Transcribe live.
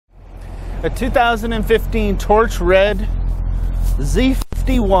A 2015 Torch Red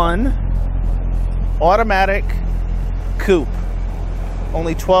Z51 automatic coupe.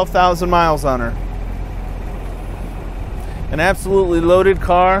 Only 12,000 miles on her. An absolutely loaded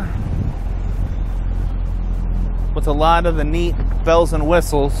car with a lot of the neat bells and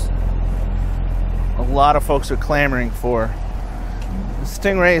whistles a lot of folks are clamoring for. The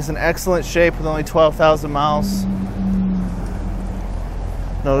Stingray is in excellent shape with only 12,000 miles.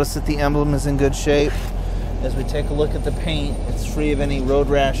 Notice that the emblem is in good shape. As we take a look at the paint, it's free of any road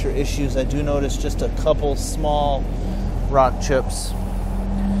rash or issues. I do notice just a couple small rock chips.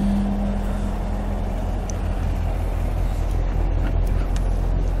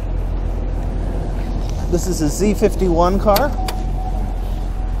 This is a Z51 car,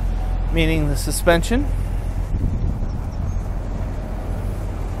 meaning the suspension.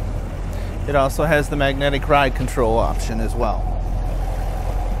 It also has the magnetic ride control option as well.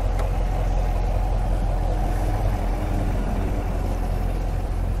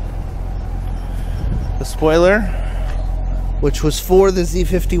 The spoiler, which was for the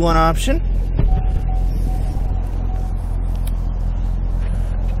Z51 option.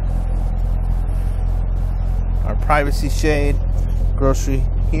 Our privacy shade, grocery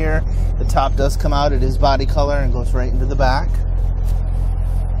here. The top does come out. It is body color and goes right into the back.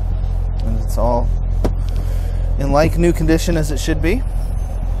 And it's all in like new condition as it should be.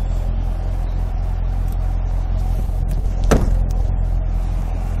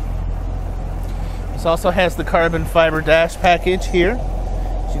 This also has the carbon fiber dash package here.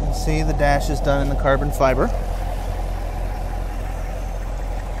 As you can see, the dash is done in the carbon fiber.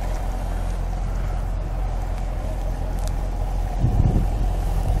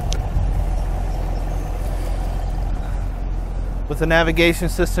 With the navigation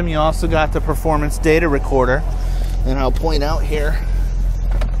system, you also got the performance data recorder. And I'll point out here,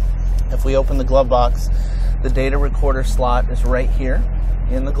 if we open the glove box, the data recorder slot is right here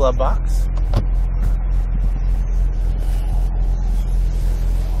in the glove box.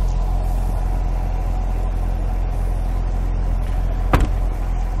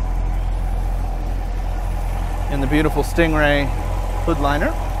 And the beautiful Stingray hood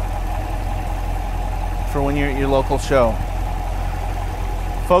liner for when you're at your local show.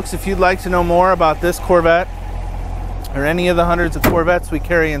 Folks, if you'd like to know more about this Corvette or any of the hundreds of Corvettes we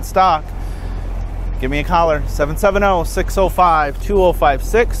carry in stock, give me a caller,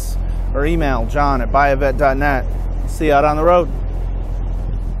 770-605-2056, or email john@buyavet.net. See you out on the road.